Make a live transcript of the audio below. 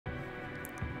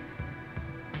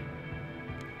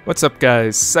What's up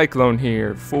guys, Cyclone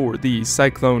here for the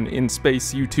Cyclone in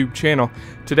Space YouTube channel.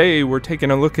 Today we're taking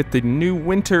a look at the new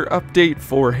winter update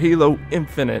for Halo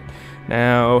Infinite.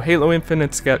 Now Halo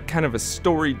Infinite's got kind of a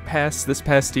storied past this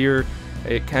past year.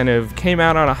 It kind of came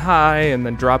out on a high and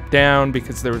then dropped down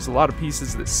because there was a lot of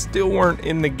pieces that still weren't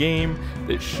in the game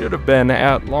that should have been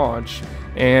at launch.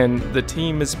 And the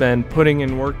team has been putting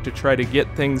in work to try to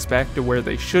get things back to where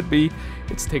they should be.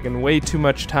 It's taken way too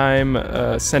much time,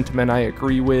 sentiment I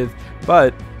agree with,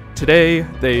 but today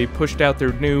they pushed out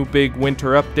their new big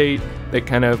winter update that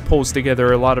kind of pulls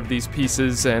together a lot of these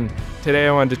pieces, and today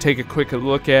I wanted to take a quick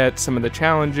look at some of the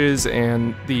challenges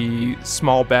and the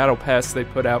small battle pass they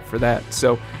put out for that.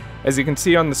 So as you can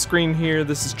see on the screen here,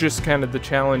 this is just kind of the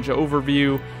challenge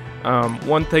overview.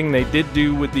 One thing they did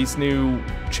do with these new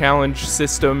challenge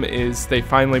system is they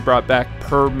finally brought back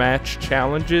per match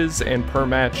challenges and per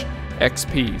match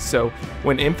XP. So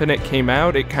when Infinite came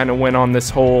out, it kind of went on this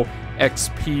whole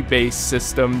XP based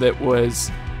system that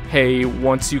was, hey,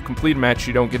 once you complete a match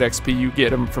you don't get XP, you get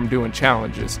them from doing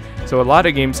challenges. So a lot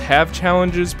of games have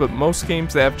challenges, but most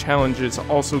games that have challenges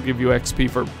also give you XP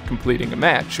for completing a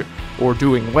match or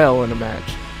doing well in a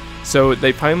match. So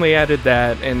they finally added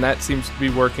that, and that seems to be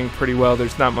working pretty well.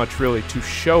 There's not much really to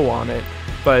show on it,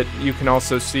 but you can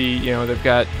also see, you know, they've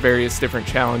got various different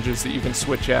challenges that you can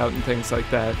switch out and things like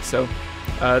that. So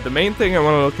the main thing I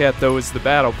want to look at though is the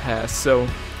battle pass. So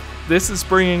this is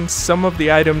bringing some of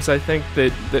the items I think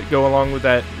that go along with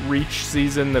that Reach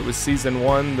season that was season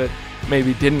 1 that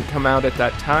maybe didn't come out at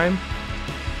that time,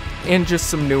 and just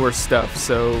some newer stuff.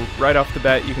 So right off the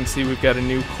bat you can see we've got a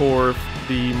new core,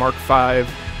 the Mark V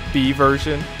B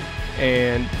version,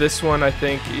 and this one I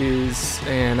think is,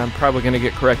 and I'm probably going to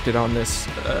get corrected on this,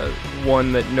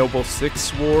 one that Noble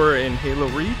 6 wore in Halo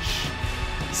Reach.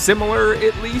 Similar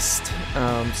at least.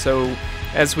 So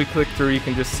as we click through you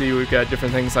can just see we've got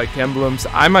different things like emblems.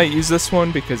 I might use this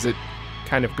one because it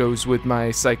kind of goes with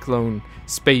my Cyclone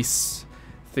space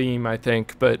theme, I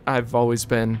think, but I've always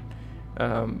been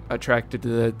attracted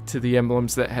to the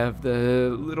emblems that have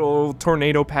the little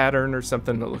tornado pattern or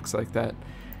something that looks like that.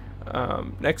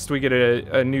 Next we get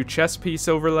a new chest piece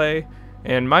overlay,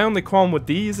 and my only qualm with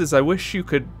these is I wish you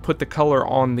could put the color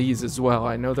on these as well.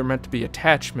 I know they're meant to be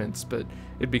attachments, but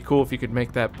it'd be cool if you could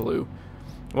make that blue.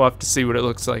 We'll have to see what it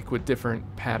looks like with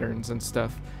different patterns and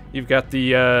stuff. You've got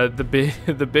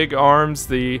the big arms,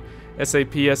 the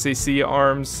SAC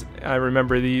arms. I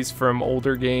remember these from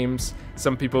older games.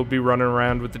 Some people would be running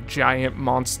around with the giant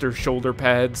monster shoulder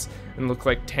pads and look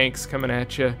like tanks coming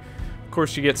at you. Of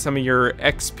course you get some of your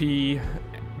XP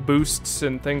boosts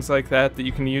and things like that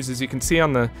you can use. As you can see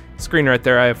on the screen right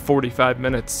there, I have 45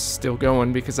 minutes still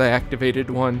going because I activated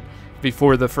one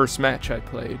before the first match I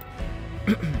played.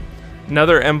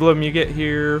 Another emblem you get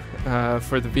here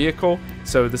for the vehicle.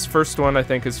 So this first one I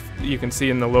think is, you can see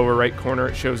in the lower right corner,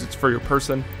 it shows it's for your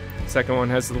person. Second one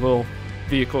has the little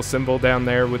vehicle symbol down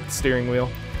there with the steering wheel.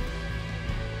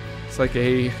 It's like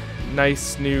a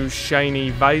nice new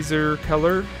shiny visor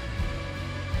color.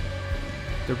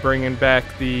 They're bringing back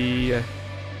the,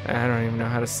 I don't even know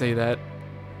how to say that,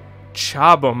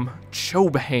 Chobham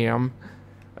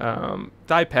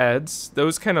thigh pads.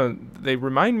 Those kind of, they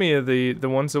remind me of the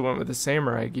ones that went with the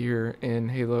samurai gear in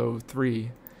Halo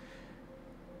 3.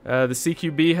 The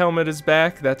CQB helmet is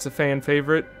back. That's a fan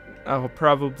favorite. I'll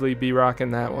probably be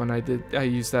rocking that one. I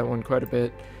used that one quite a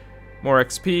bit. More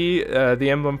XP, the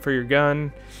emblem for your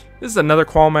gun. This is another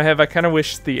qualm I have. I kind of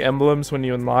wish the emblems when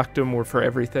you unlocked them were for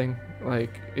everything.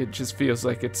 Like, it just feels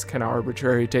like it's kind of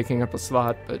arbitrary taking up a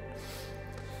slot, but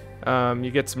you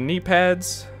get some knee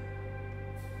pads.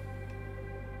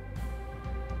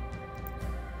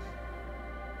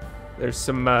 There's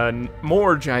some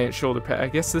more giant shoulder pads. I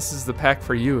guess this is the pack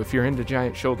for you. If you're into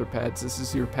giant shoulder pads, this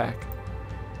is your pack.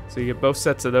 So you get both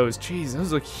sets of those. Jeez,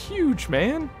 those look huge,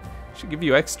 man. Should give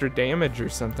you extra damage or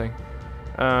something.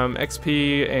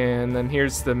 XP, and then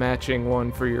here's the matching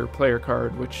one for your player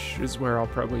card, which is where I'll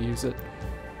probably use it.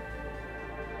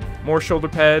 More shoulder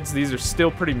pads. These are still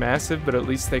pretty massive, but at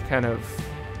least they kind of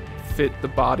fit the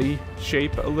body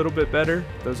shape a little bit better.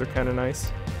 Those are kind of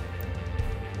nice.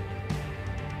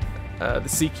 The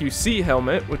CQC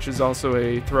helmet, which is also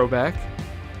a throwback.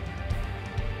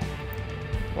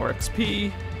 More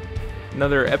XP.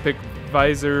 Another epic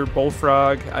visor,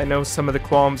 bullfrog. I know some of the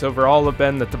qualms overall have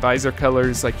been that the visor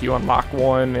colors, like you unlock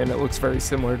one and it looks very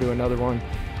similar to another one.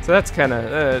 So that's kind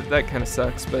of, that kind of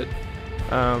sucks, but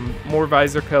more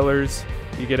visor colors.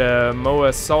 You get a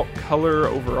MOA salt color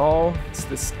overall. It's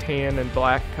this tan and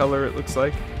black color it looks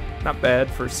like. Not bad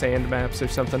for sand maps or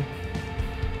something.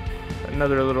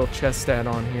 Another little chest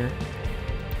add-on here.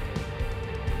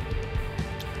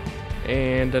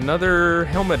 and another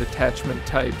helmet attachment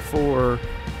type for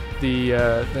the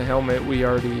helmet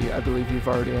I believe you've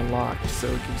already unlocked, so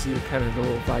it gives you kind of a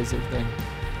little visor thing.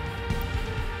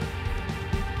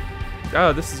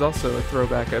 Oh, this is also a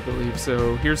throwback, I believe.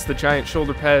 So here's the giant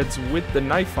shoulder pads with the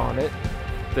knife on it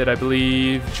that I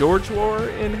believe George wore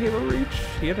in Halo Reach.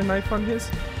 He had a knife on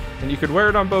his, and you could wear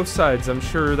it on both sides. I'm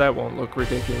sure that won't look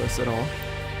ridiculous at all.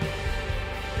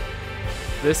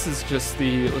 This is just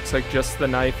it looks like just the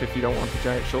knife if you don't want the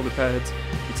giant shoulder pads.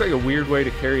 Looks like a weird way to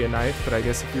carry a knife, but I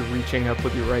guess if you're reaching up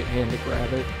with your right hand to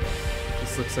grab it, it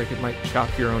just looks like it might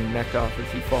chop your own neck off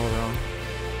if you fall wrong.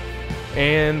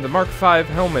 And the Mark V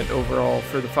helmet overall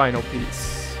for the final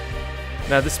piece.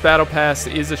 Now this battle pass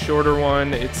is a shorter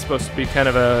one. It's supposed to be kind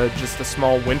of just a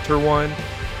small winter one.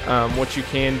 What you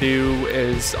can do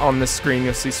is on this screen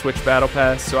you'll see switch battle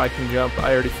pass, so I can jump.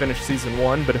 I already finished season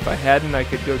 1, but if I hadn't, I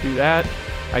could go do that.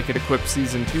 I could equip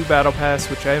season 2 battle pass,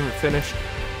 which I haven't finished,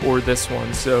 or this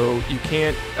one. So you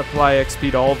can't apply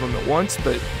XP to all of them at once,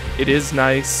 but it is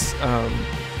nice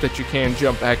that you can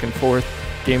jump back and forth.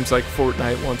 Games like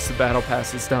Fortnite, once the battle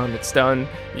pass is done, it's done.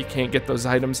 You can't get those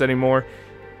items anymore.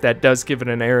 That does give it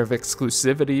an air of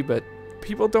exclusivity, but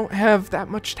people don't have that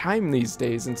much time these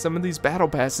days, and some of these battle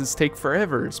passes take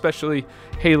forever, especially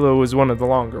Halo is one of the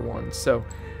longer ones. So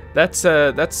that's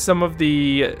some of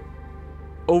the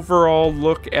overall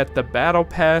look at the battle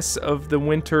pass of the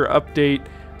winter update.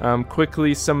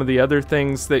 Quickly, some of the other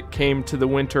things that came to the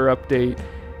winter update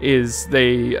is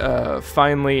they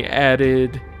finally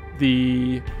added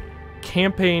the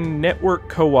campaign network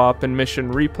co-op and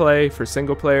mission replay for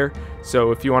single player.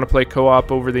 So if you want to play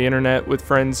co-op over the internet with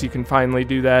friends, you can finally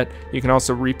do that. You can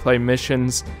also replay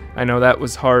missions. I know that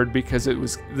was hard because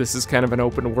this is kind of an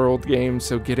open world game,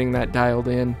 so getting that dialed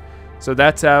in. So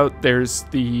that's out. There's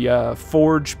the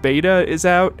Forge beta is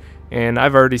out, and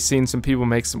I've already seen some people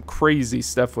make some crazy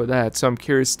stuff with that. So I'm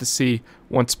curious to see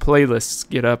once playlists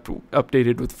get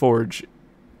updated with Forge,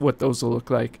 what those will look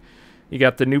like. You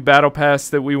got the new battle pass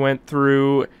that we went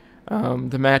through,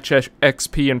 the match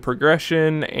XP and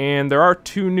progression, and there are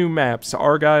 2 new maps,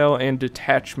 Argyle and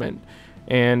Detachment.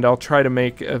 And I'll try to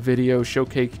make a video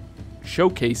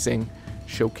showcasing,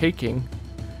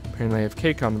 apparently I have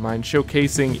cake on the mind,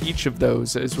 showcasing each of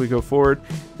those as we go forward.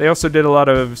 They also did a lot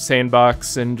of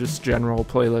sandbox and just general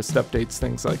playlist updates,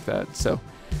 things like that. So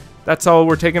that's all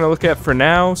we're taking a look at for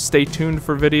now. Stay tuned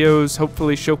for videos,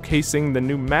 hopefully showcasing the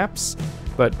new maps.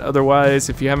 But otherwise,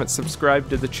 if you haven't subscribed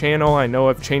to the channel, I know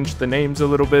I've changed the names a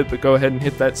little bit, but go ahead and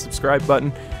hit that subscribe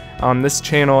button. On this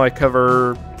channel, I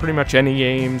cover pretty much any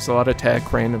games, a lot of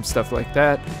tech, random stuff like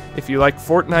that. If you like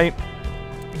Fortnite,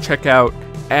 check out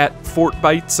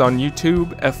 @FortBytes on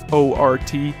YouTube,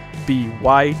 FortBytes.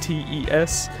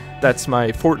 That's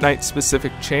my Fortnite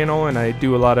specific channel, and I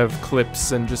do a lot of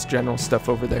clips and just general stuff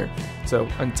over there. So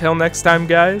until next time,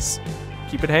 guys,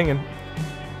 keep it hanging.